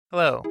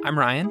Hello, I'm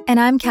Ryan.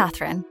 And I'm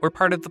Catherine. We're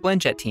part of the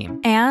BlendJet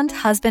team. And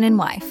husband and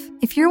wife.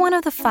 If you're one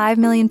of the 5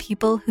 million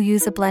people who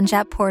use a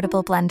BlendJet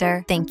portable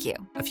blender, thank you.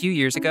 A few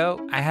years ago,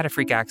 I had a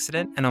freak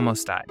accident and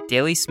almost died.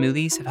 Daily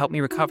smoothies have helped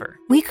me recover.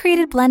 We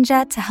created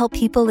BlendJet to help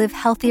people live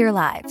healthier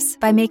lives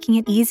by making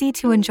it easy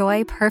to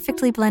enjoy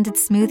perfectly blended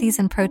smoothies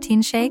and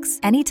protein shakes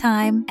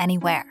anytime,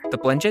 anywhere. The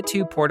BlendJet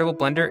 2 portable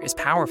blender is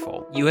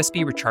powerful,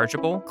 USB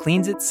rechargeable,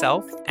 cleans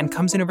itself, and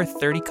comes in over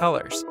 30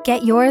 colors.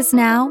 Get yours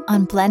now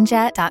on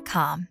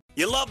blendjet.com.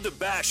 You love to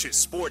bash his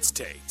sports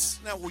takes.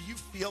 Now, will you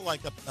feel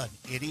like an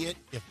idiot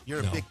if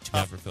you're No, a big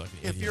tough? never feel like an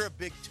if idiot. you're a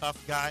big tough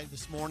guy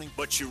this morning,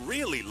 But you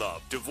really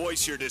love to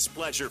voice your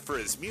displeasure for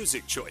his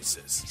music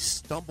choices. he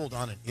stumbled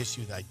on an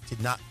issue that I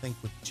did not think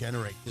would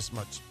generate this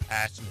much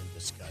passion and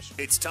discussion.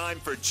 It's time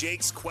for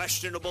Jake's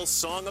questionable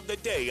song of the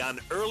day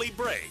on Early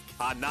Break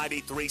on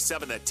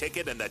 93.7 The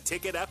Ticket and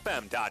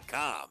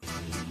theticketfm.com.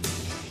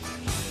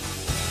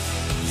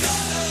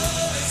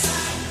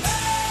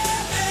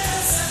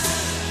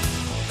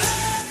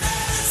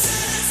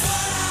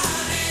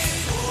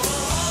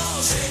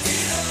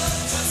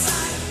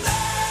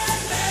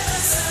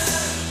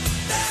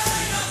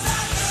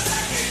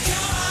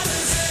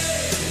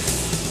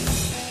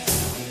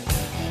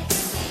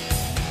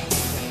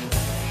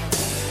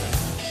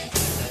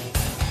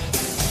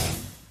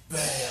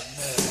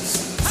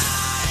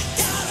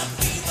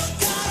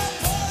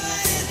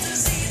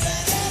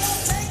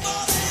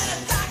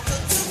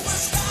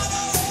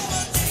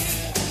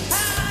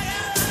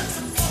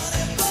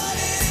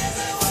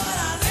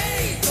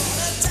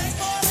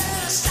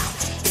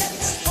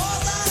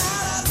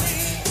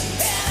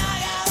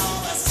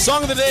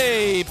 Song of the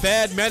day,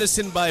 Bad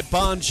Medicine by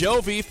Bon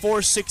Jovi,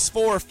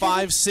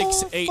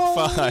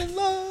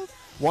 464-5685.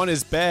 1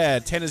 is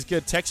bad, 10 is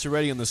good. Text you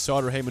ready on the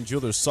Sauter Heyman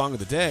Jewelers Song of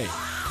the Day.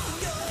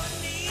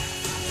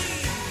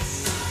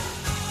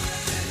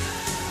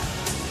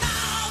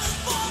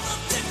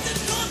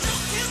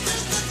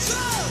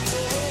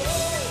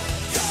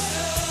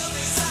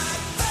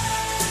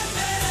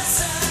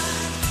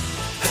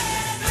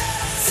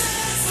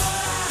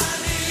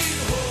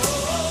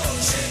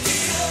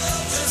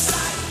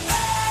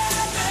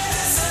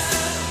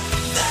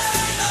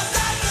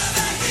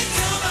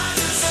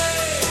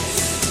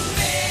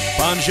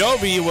 Bon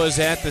Jovi was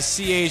at the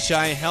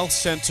CHI Health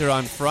Center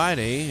on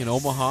Friday in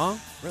Omaha.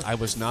 Really? I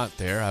was not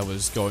there. I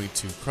was going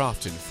to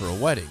Crofton for a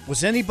wedding.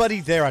 Was anybody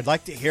there? I'd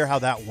like to hear how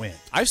that went.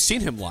 I've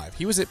seen him live.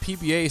 He was at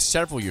PBA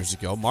several years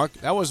ago.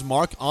 That was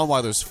Mark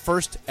Onweiler's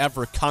first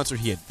ever concert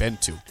he had been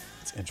to.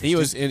 That's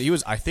interesting. He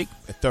was I think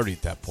 30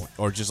 at that point,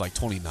 or just like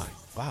 29.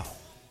 Wow.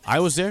 I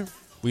was there.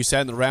 We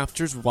sat in the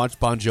rafters. We watched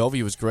Bon Jovi.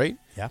 It was great.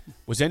 Yeah.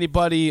 Was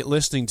anybody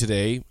listening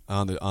today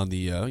on the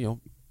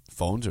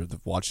phones or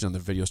watching on the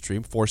video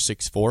stream?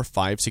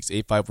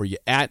 464-5685. Were you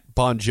at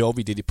Bon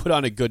Jovi? Did he put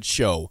on a good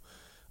show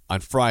on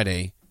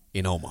Friday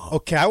in Omaha?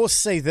 Okay, I will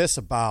say this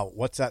about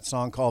what's that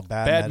song called?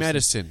 Bad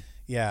Medicine.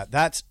 Yeah,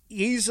 that's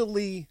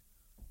easily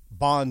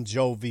Bon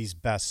Jovi's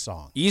best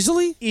song.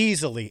 Easily?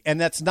 Easily, and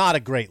that's not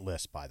a great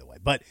list, by the way.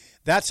 But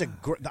that's a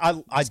great.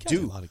 I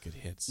do a lot of good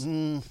hits.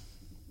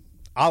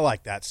 I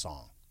like that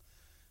song.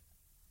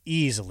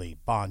 Easily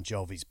Bon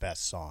Jovi's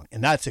best song,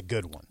 and that's a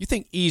good one. You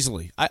think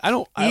easily? I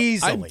don't.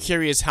 Easily. I'm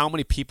curious how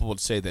many people would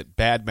say that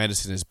Bad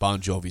Medicine is Bon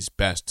Jovi's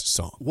best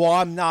song. Well,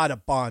 I'm not a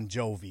Bon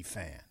Jovi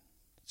fan,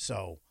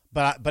 so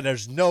but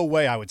there's no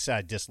way I would say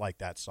I dislike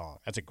that song.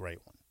 That's a great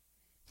one.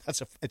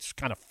 It's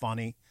kind of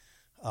funny.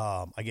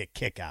 I get a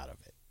kick out of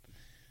it.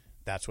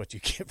 That's what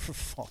you get for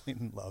falling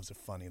in love's a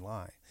funny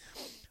line.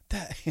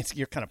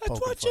 You're kind of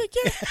poking That's what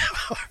you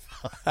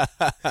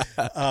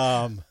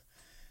get.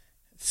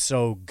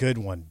 So good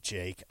one,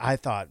 Jake. I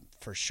thought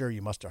for sure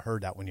you must have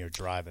heard that when you were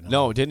driving home.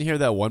 No, didn't hear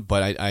that one,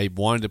 but I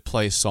wanted to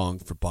play a song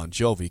for Bon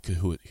Jovi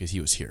because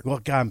he was here. Well,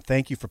 God,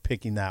 thank you for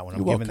picking that one.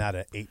 I'm You're giving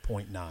welcome. that an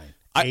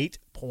 8.9.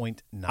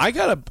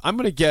 8.9. I'm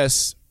going to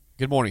guess.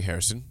 Good morning,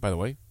 Harrison, by the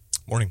way.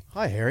 Morning.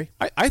 Hi, Harry.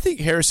 I think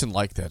Harrison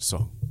liked that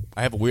song.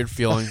 I have a weird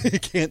feeling.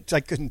 I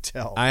couldn't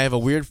tell. I have a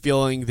weird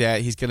feeling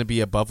that he's going to be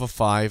above a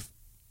 5,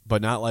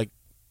 but not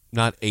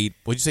 8.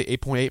 Would you say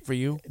 8.8 for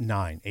you?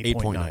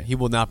 8.9. He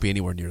will not be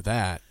anywhere near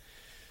that.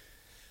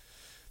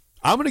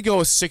 I'm going to go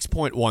with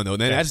 6.1, though.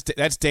 Okay.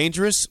 That's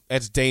dangerous.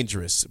 That's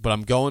dangerous, but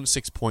I'm going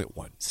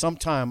 6.1.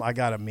 Sometime I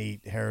got to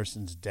meet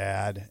Harrison's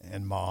dad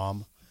and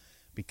mom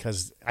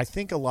because I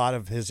think a lot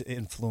of his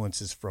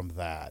influence is from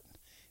that.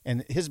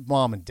 And his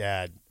mom and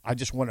dad, I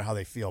just wonder how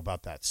they feel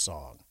about that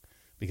song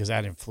because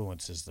that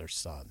influences their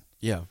son.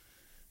 Yeah.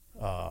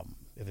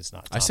 If it's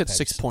not Tom I said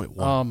Petty's.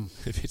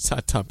 6.1. If it's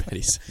not Tom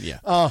Petty's,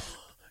 yeah.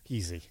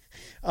 Easy.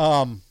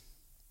 I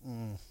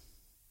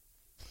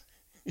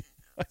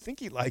think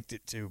he liked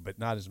it too, but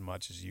not as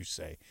much as you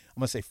say.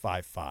 I'm going to say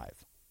 5.5.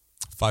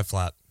 5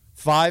 flat.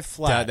 5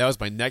 flat. That was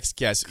my next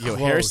guess. Close.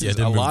 Harrison's Yeah, a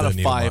didn't lot move of the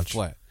needle 5 much.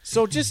 flat.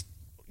 So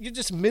you're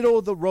just middle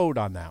of the road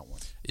on that one.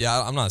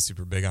 Yeah, I'm not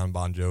super big on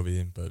Bon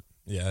Jovi, but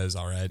yeah, it was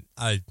all right.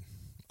 I've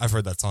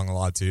heard that song a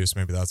lot too, so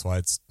maybe that's why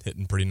it's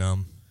hitting pretty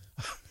numb.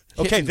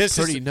 Okay, Hitting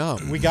pretty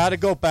numb. We got to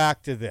go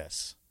back to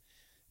this.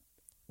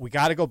 we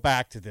got to go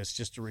back to this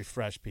just to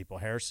refresh people.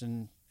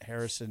 Harrison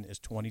is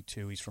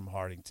 22. He's from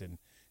Hardington.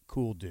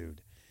 Cool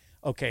dude.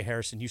 Okay,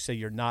 Harrison, you say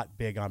you're not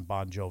big on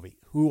Bon Jovi.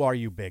 Who are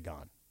you big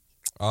on?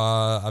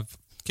 I've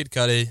Kid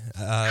Cudi.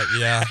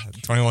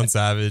 21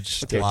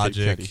 Savage, Okay,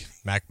 Logic, Kid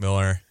Cudi. Mac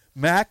Miller.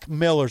 Mac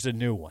Miller's a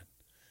new one.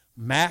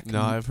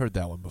 No, I've heard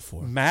that one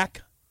before.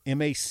 Mac,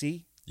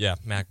 M-A-C. Yeah,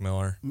 Mac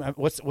Miller.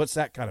 What's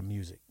that kind of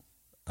music?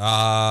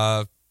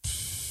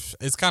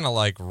 It's kind of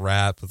like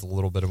rap with a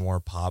little bit of more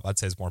pop. I'd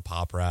say it's more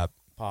pop rap.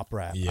 Pop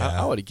rap.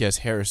 Yeah. I would guess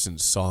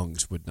Harrison's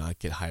songs would not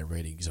get high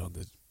ratings on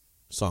the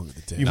Song of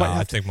the Day. You No, might have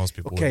I to- think most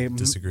people okay, would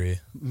disagree.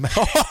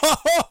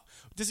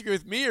 Disagree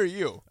with me or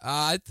you?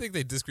 I think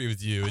they disagree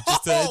with you.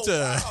 It's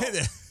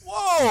just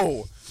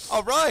Whoa!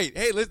 All right.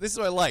 Hey, this is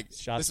what I like.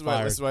 Shots This is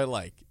fired. what I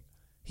like.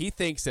 He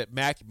thinks that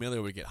Mac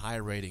Miller would get high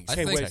ratings. I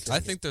Okay, think wait a I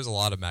second. think there's a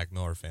lot of Mac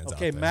Miller fans out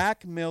Okay, there.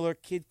 Mac Miller,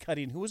 Kid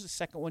Cudi, and who was the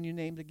second one you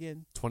named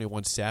again?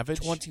 21 Savage.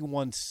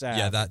 21 Savage.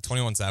 Yeah, that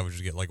 21 Savage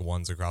would get like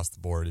ones across the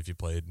board if you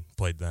played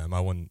them. I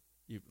wouldn't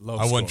Low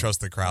I wouldn't score. trust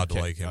the crowd to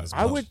Okay. like him as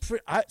much. I would.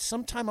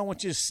 Sometime I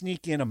want you to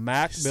sneak in a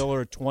Mac Miller,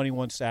 a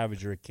 21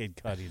 Savage, or a Kid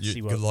Cudi and see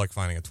Good what. luck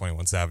finding a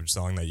 21 Savage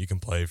song that you can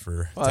play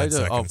for Well, 10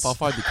 seconds. I'll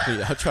find the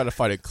clean. I'll try to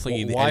find a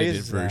clean Why edited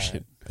is that?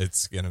 version.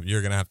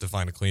 You're gonna have to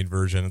find a clean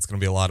version. It's gonna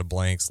be a lot of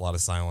blanks, a lot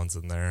of silence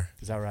in there.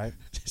 Is that right?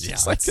 Yeah,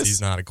 It's like he's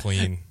not a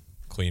clean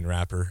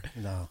rapper.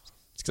 No.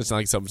 It's gonna sound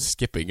like something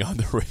skipping on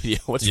the radio.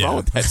 What's Yeah. wrong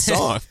with that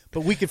song?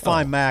 But we could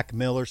find Mac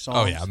Miller songs.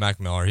 Oh yeah, Mac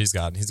Miller. He's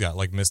got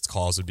like Missed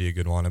Calls would be a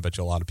good one. I bet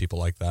you a lot of people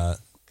like that.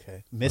 Okay.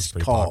 That's Missed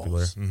pretty calls.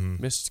 popular. Mm-hmm.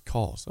 Missed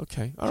calls.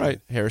 Okay. All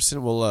right,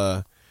 Harrison.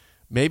 Well,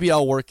 maybe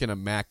I'll work in a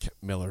Mac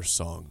Miller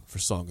song for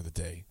Song of the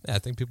Day. Yeah, I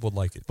think people would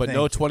like it. But Thank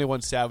no you.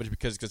 21 Savage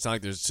because it's not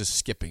like there's just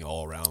skipping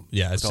all around.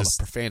 Yeah, with it's all just-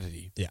 the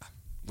profanity Yeah,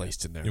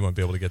 laced in there. you won't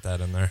be able to get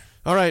that in there.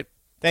 All right.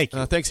 Thank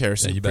you. Thanks,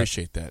 Harrison. Yeah, you bet.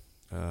 Appreciate that.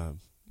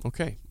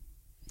 Okay.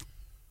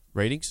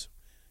 Ratings?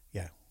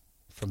 Yeah.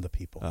 From the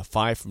people.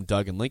 5 from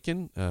Doug and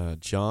Lincoln.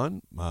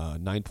 John,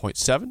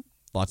 9.7.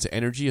 Lots of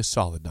energy, a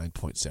solid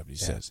 9.7, he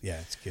says. Yeah,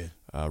 it's good.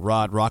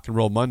 Rod, Rock and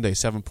Roll Monday,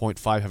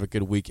 7.5. Have a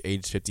good week,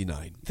 age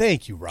 59.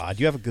 Thank you, Rod.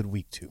 You have a good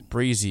week, too.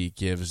 Breezy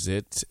gives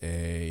it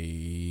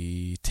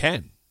a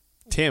 10.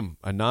 Tim,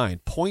 a 9.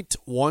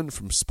 0.1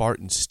 from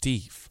Spartan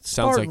Steve.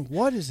 Spartan,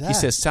 what is that? He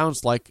says,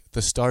 sounds like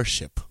the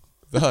Starship.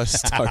 The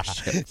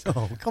Starship.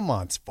 Oh, come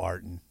on,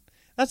 Spartan.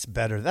 That's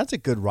better. That's a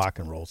good rock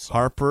and roll song.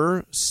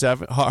 Harper,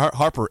 7.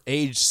 Harper,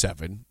 age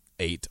 7.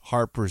 8.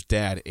 Harper's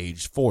dad,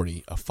 age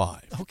 40, a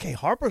 5. Okay,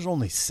 Harper's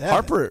only 7.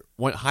 Harper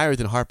went higher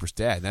than Harper's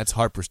dad, and that's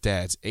Harper's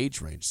dad's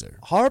age range there.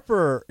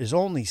 Harper is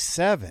only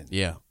 7.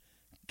 Yeah.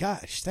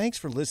 Gosh, thanks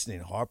for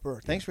listening,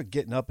 Harper. Thanks for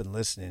getting up and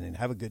listening, and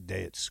have a good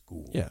day at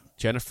school. Yeah.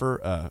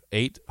 Jennifer,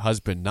 8.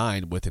 Husband,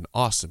 9, with an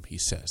awesome, he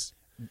says.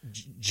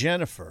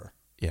 Jennifer,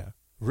 Yeah.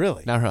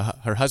 really? Now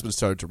her husband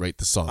started to rate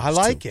the songs. I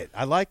like too. it.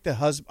 I like the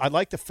husband. I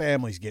like the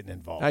families getting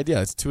involved. Yeah,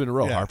 it's 2 in a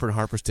row. Yeah. Harper and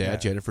Harper's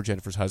dad, Yeah.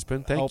 Jennifer's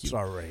husband. Thank Helps you.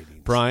 our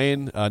ratings.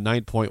 Brian,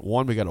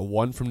 9.1. We got a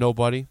 1 from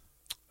nobody.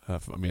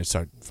 From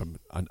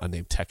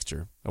unnamed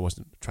texture. I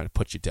wasn't trying to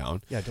put you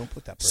down. Yeah, don't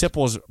put that person.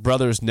 Sipple's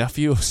brother's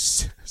nephew,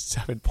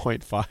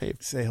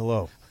 7.5. Say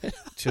hello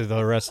to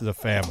the rest of the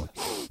family.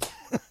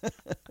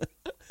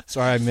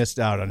 Sorry I missed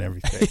out on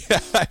everything. Yeah,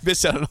 I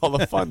missed out on all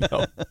the fun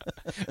though.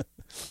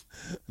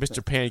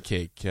 Mr.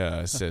 Pancake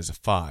says a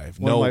 5.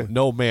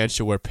 No man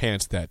should wear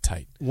pants that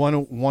tight. One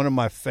of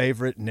my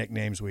favorite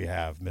nicknames we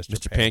have,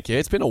 Mr. Pancake.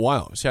 It's been a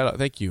while. Shout out,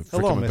 thank you for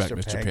Hello, coming back,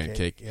 Mr. Mr.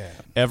 Pancake. Yeah.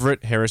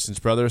 Everett, Harrison's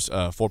brothers,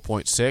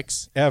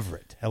 4.6.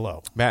 Everett,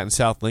 hello. Matt in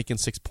South Lincoln,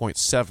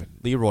 6.7.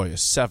 Leroy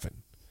is 7.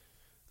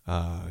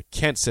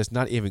 Kent says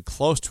not even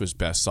close to his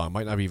best song.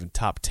 Might not be even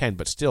top 10,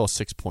 but still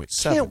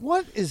 6.7. Kent,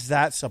 what is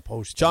that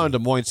supposed to John in be?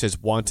 Des Moines says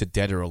Wanted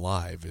Dead or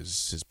Alive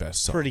is his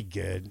best song. Pretty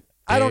good.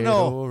 I don't Dead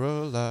know. or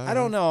alive. I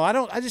don't know.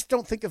 I just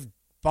don't think of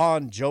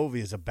Bon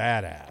Jovi as a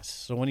badass.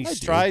 So when he I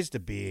do. tries to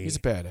be, He's a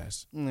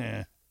badass.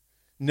 nah.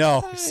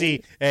 No,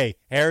 see, hey,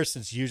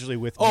 Harrison's usually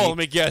with me. Oh, let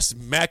me guess.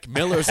 Mac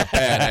Miller's a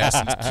badass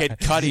and Kid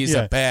Cudi's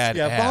a badass.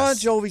 Yeah, Bon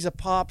Jovi's a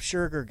pop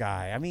sugar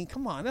guy. I mean,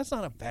 come on, that's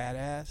not a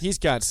badass. He's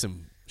got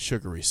some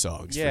sugary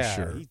songs for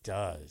sure. he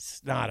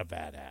does. Not a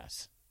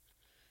badass.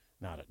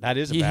 That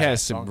is a He badass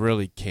has some song.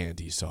 really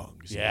candy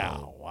songs. you Yeah,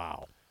 know.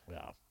 wow.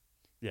 Yeah.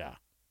 Yeah.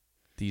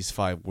 These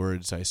 5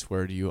 words, I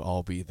swear to you,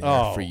 I'll be there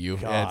Oh, for you.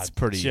 God, That's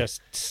pretty.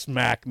 Just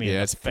smack me in yeah,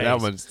 the it's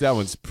face. that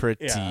one's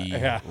pretty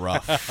Yeah.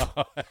 rough.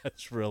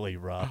 That's really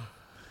rough.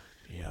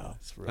 Yeah,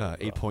 It's really rough.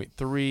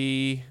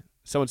 8.3.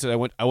 Someone said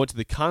I went to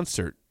the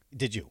concert.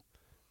 Did you?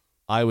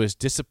 I was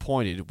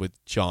disappointed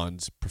with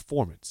John's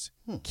performance.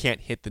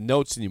 Can't hit the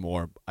notes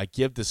anymore. I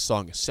give this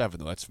song a 7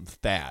 though. That's from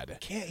Thad.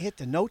 Can't hit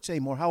the notes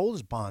anymore. How old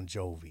is Bon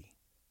Jovi?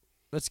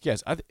 Let's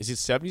guess. Is it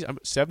 70s?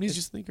 70s,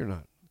 you think, or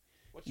not?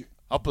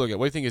 I'll look at.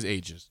 What do you think his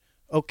age is?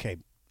 Okay,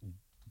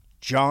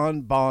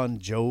 John Bon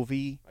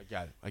Jovi. I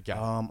got it. Okay,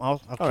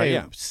 All right,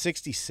 yeah.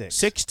 66.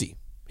 60.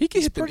 He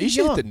can hit the. pretty He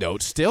should hit the young.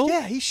 notes still.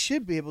 Yeah, he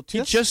should be able to.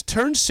 He just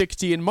turned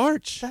 60 in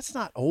March. That's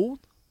not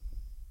old.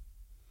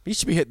 He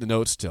should be hitting the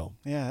notes still.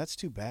 Yeah, that's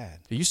too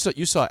bad. You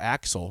saw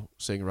Axel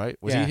sing, right?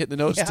 Was he hitting the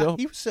notes still?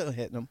 He was still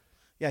hitting them.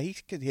 Yeah, he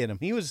could hit them.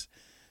 He's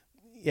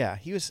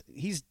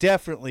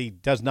definitely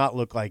does not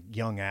look like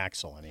young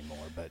Axel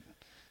anymore, but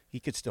he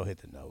could still hit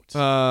the notes.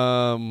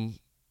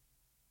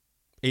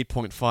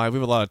 8.5. We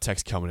have a lot of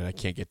texts coming in. I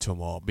can't get to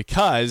them all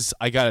because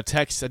I got a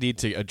text I need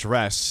to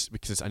address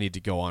because I need to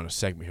go on a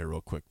segment here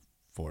real quick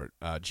for it.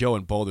 Joe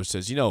in Boulder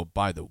says,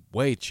 by the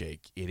way,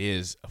 Jake, it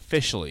is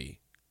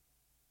officially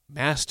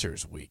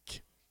Masters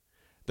Week.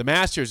 The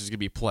Masters is going to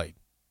be played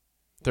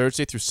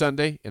Thursday through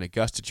Sunday in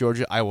Augusta,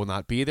 Georgia. I will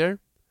not be there.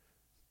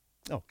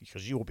 Oh,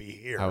 because you will be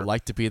here. I would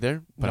like to be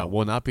there, but I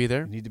will not be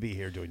there. You need to be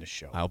here doing the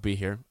show. I'll be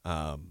here.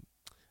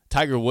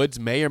 Tiger Woods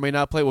may or may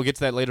not play. We'll get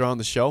to that later on in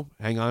the show.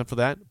 Hang on for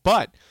that.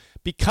 But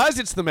because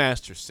it's the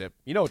Masters, Sip,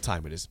 you know what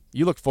time it is.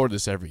 You look forward to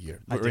this every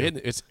year.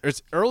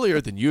 It's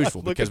earlier than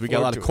usual because we got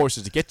a lot of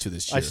courses to get to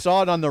this year. I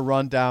saw it on the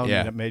rundown,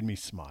 and it made me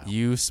smile.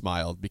 You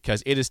smiled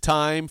because it is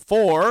time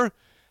for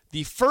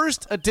the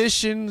first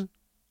edition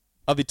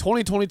of the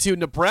 2022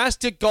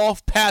 Nebraska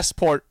Golf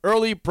Passport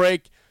Early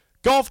Break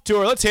Golf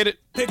Tour. Let's hit it.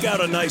 Pick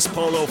out a nice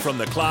polo from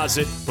the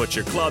closet, put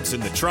your clubs in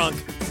the trunk,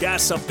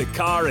 gas up the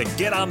car, and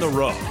get on the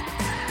road.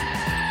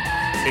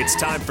 It's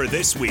time for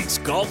this week's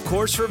golf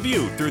course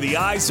review through the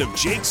eyes of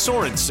Jake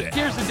Sorensen.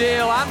 Here's the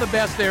deal. I'm the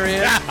best there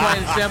is,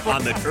 plain and simple.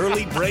 On the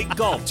Early Break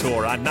Golf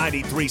Tour on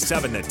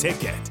 93.7 The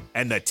Ticket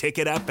and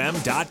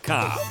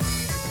theticketfm.com.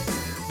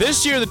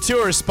 This year, the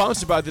tour is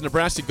sponsored by the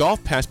Nebraska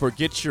Golf Passport.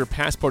 Get your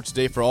passport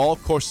today for all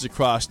courses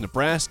across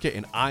Nebraska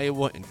and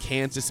Iowa and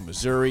Kansas and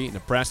Missouri.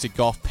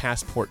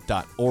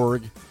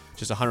 NebraskaGolfPassport.org.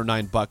 Just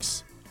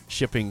 $109.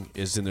 Shipping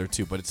is in there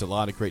too, but it's a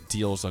lot of great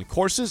deals on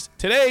courses.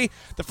 Today,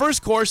 the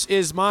first course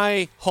is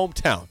my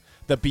hometown,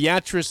 the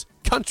Beatrice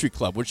Country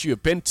Club, which you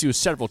have been to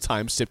several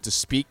times to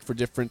speak for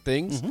different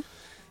things. Mm-hmm.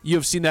 You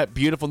have seen that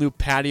beautiful new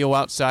patio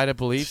outside, I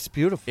believe. It's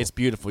beautiful. It's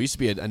beautiful. It used to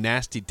be a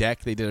nasty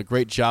deck. They did a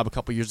great job a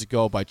couple years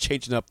ago by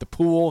changing up the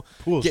pool,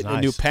 getting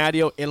a new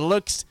patio. It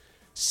looks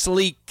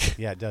sleek.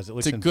 Yeah, it does. It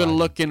looks It's a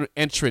good-looking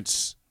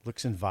entrance.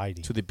 Looks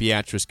inviting. To the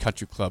Beatrice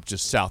Country Club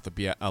just south of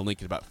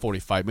Lincoln, about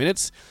 45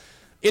 minutes.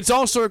 It's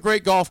also a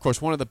great golf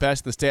course, one of the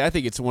best in the state. I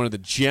think it's one of the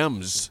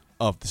gems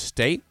of the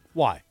state.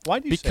 Why? Why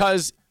do you say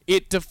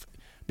that?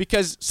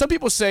 Because some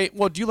people say,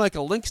 well, do you like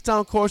a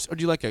link-style course or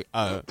do you like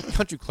a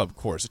country club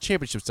course, a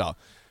championship style?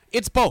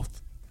 It's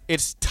both.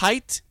 It's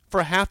tight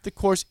for half the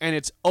course and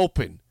it's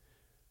open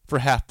for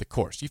half the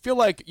course. You feel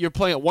like you're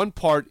playing at one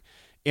part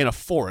in a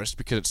forest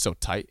because it's so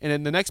tight, and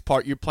then the next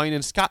part you're playing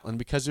in Scotland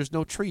because there's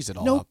no trees at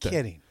all out there. No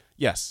kidding.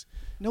 Yes.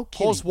 No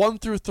kidding. Holes 1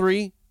 through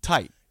 3,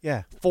 tight.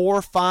 Yeah.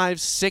 4,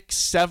 5, 6,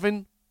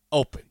 7,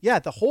 open. Yeah,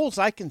 the holes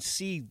I can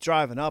see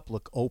driving up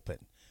look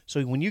open.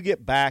 So when you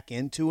get back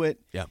into it,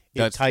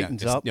 it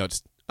tightens up.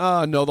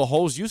 No, the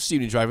holes you see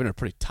when you drive in are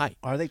pretty tight.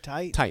 Are they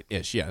tight?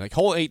 Tight-ish, yeah. Like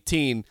hole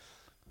 18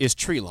 is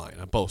tree line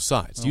on both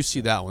sides. Okay. You see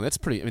that one. That's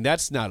pretty. I mean,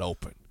 that's not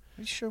open.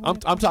 Are you sure? I'm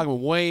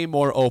talking way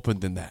more open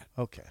than that.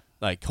 Okay.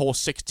 Like hole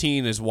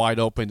 16 is wide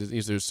open.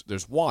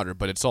 There's water,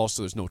 but it's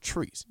also there's no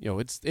trees.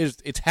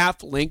 It's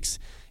half links.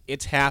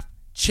 It's half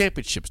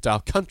championship style,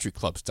 country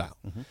club style.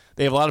 Mm-hmm.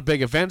 They have a lot of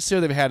big events there.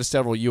 They've had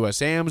several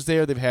USAMs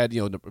there. They've had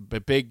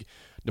big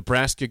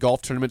Nebraska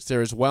golf tournaments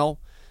there as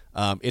well.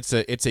 It's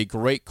a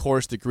great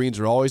course. The greens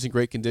are always in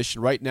great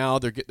condition. Right now,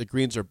 the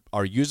greens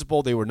are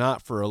usable. They were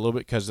not for a little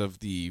bit because of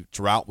the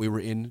drought we were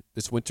in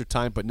this winter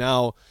time, but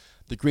now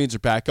the greens are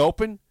back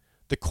open.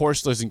 The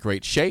course is in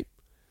great shape.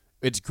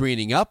 It's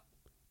greening up.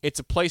 It's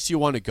a place you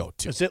want to go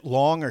to. Is it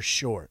long or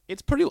short?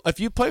 It's pretty. If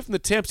you play from the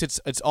tips,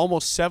 it's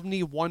almost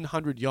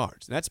 7,100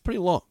 yards. And that's pretty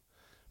long.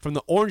 From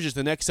the oranges,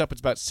 the next up,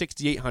 it's about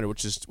 6,800,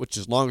 which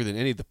is longer than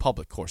any of the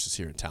public courses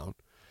here in town.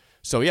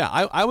 So yeah,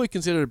 I would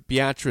consider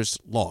Beatrice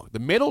long. The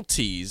middle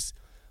tees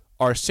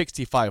are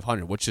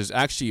 6,500, which is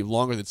actually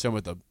longer than some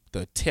of the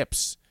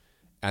tips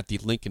at the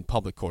Lincoln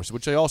Public course,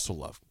 which I also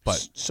love.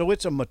 But so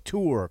it's a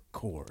mature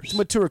course. It's a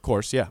mature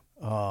course, yeah.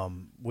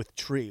 With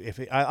tree,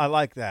 I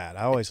like that.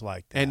 I always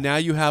like that. And now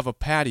you have a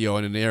patio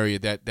in an area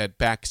that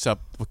backs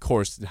up the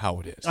course and how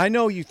it is. I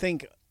know you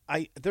think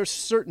there's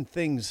certain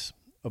things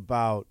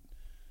about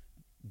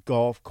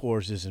golf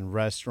courses and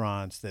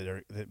restaurants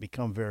that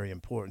become very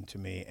important to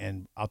me,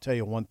 and I'll tell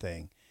you one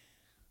thing.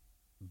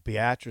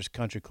 Beatrice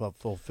Country Club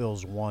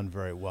fulfills one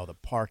very well. The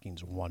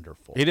parking's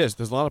wonderful. It is.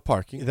 There's a lot of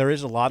parking. There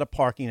is a lot of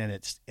parking, and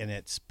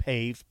it's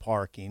paved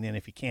parking. And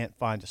if you can't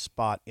find a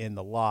spot in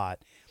the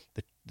lot,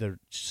 the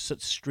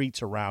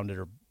streets around it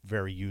are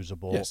very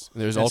usable. Yes.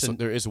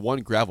 There is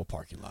one gravel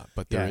parking lot,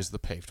 but there is the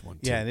paved one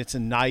too. Yeah, and it's a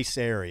nice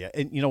area.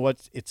 And you know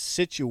what? It's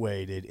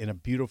situated in a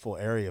beautiful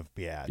area of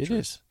Beatrice. It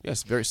is.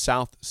 Yes, very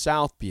south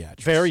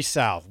Beatrice. Very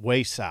south,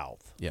 way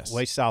south. Yes.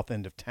 Way south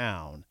end of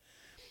town.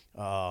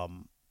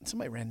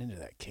 Somebody ran into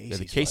that Casey's. Yeah,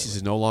 the Casey's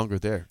is no longer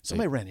there.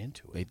 Somebody ran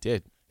into it. They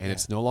did, and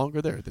it's no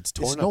longer there. It's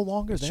torn up. It's no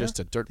longer there? It's just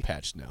a dirt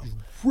patch now.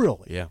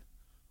 Really? Yeah.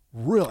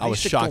 Really? I was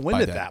used to shocked go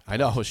by into that. I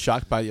know. I was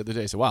shocked by it the other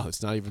day. I said, wow,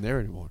 it's not even there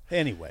anymore.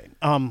 Anyway,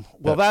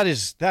 well, that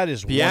is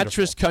Beatrice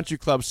wonderful. Country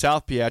Club,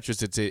 South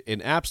Beatrice. It's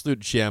an absolute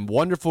gem.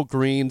 Wonderful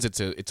greens. It's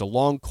a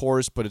long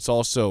course, but it's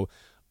also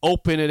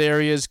open at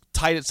areas,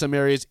 tight at some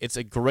areas. It's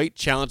a great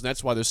challenge, and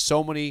that's why there's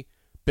so many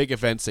big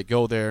events that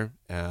go there.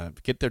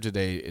 Get there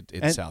today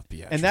in South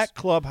Beatrice. And that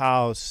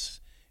clubhouse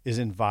is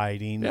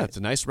inviting. Yeah, it's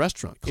a nice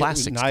restaurant.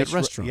 Classic, good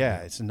restaurant.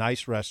 It's a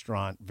nice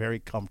restaurant, very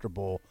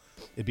comfortable.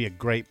 It'd be a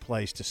great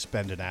place to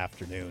spend an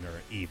afternoon or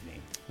an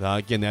evening.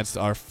 Again, that's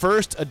our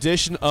first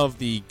edition of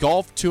the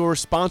Golf Tour,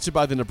 sponsored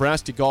by the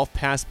Nebraska Golf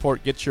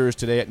Passport. Get yours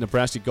today at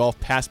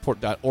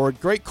nebraskagolfpassport.org.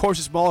 Great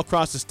courses from all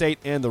across the state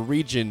and the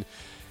region,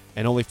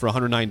 and only for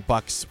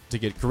 $109 to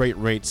get great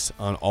rates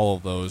on all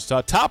of those.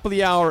 Top of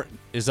the hour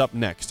is up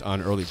next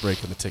on Early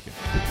Break on the Ticket.